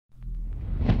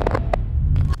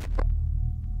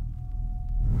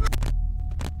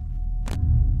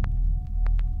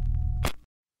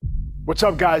What's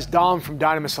up guys, Dom from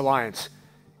Dynamis Alliance.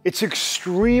 It's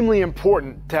extremely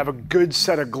important to have a good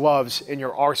set of gloves in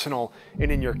your arsenal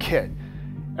and in your kit.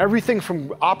 Everything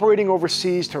from operating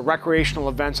overseas to recreational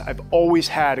events, I've always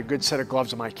had a good set of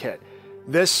gloves in my kit.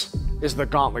 This is the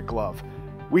Gauntlet glove.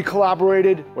 We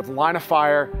collaborated with Line of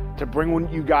Fire to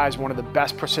bring you guys one of the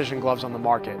best precision gloves on the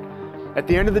market. At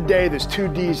the end of the day, there's two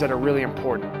D's that are really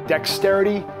important: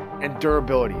 dexterity and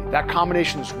durability. That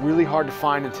combination is really hard to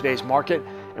find in today's market,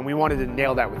 and we wanted to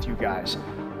nail that with you guys.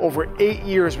 Over 8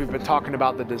 years we've been talking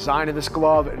about the design of this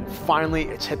glove, and finally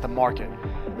it's hit the market.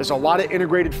 There's a lot of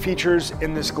integrated features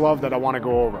in this glove that I want to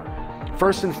go over.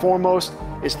 First and foremost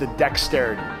is the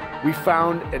dexterity. We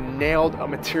found and nailed a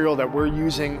material that we're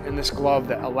using in this glove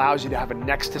that allows you to have a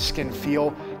next to skin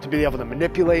feel, to be able to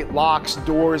manipulate locks,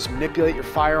 doors, manipulate your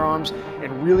firearms,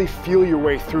 and really feel your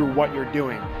way through what you're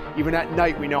doing. Even at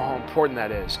night, we know how important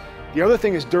that is. The other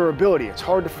thing is durability. It's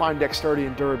hard to find dexterity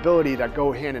and durability that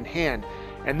go hand in hand.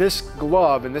 And this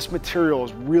glove and this material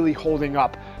is really holding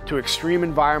up to extreme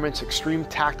environments, extreme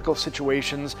tactical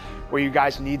situations where you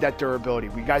guys need that durability.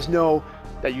 We guys know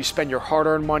that you spend your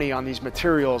hard-earned money on these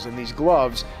materials and these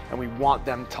gloves, and we want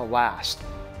them to last.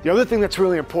 The other thing that's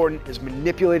really important is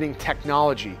manipulating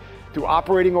technology. Through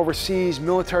operating overseas,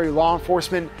 military, law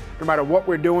enforcement, no matter what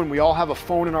we're doing, we all have a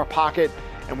phone in our pocket,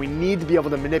 and we need to be able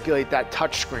to manipulate that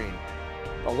touch screen.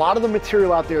 A lot of the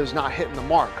material out there is not hitting the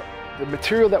mark. The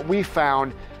material that we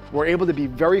found, we're able to be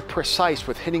very precise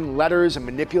with hitting letters and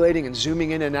manipulating and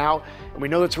zooming in and out, and we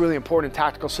know that's really important in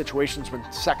tactical situations when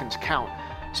seconds count.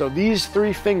 So these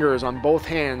 3 fingers on both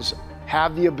hands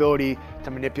have the ability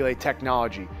to manipulate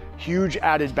technology. Huge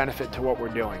added benefit to what we're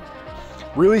doing.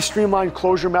 Really streamlined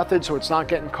closure method, so it's not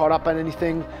getting caught up on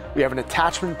anything. We have an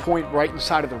attachment point right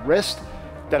inside of the wrist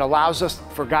that allows us,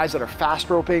 for guys that are fast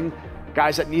roping,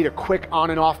 guys that need a quick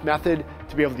on and off method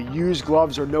to be able to use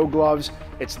gloves or no gloves,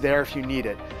 it's there if you need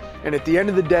it. And at the end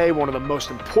of the day, one of the most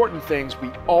important things we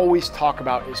always talk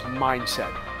about is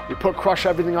mindset. We crush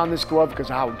everything on this glove because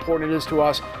of how important it is to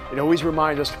us. It always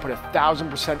reminds us to put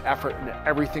 1000% effort into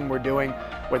everything we're doing,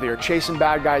 whether you're chasing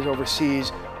bad guys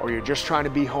overseas or you're just trying to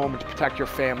be home to protect your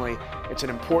family. It's an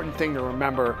important thing to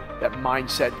remember that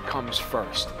mindset comes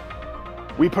first.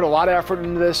 We put a lot of effort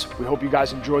into this. We hope you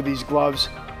guys enjoy these gloves.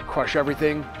 Crush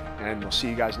everything, and we'll see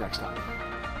you guys next time.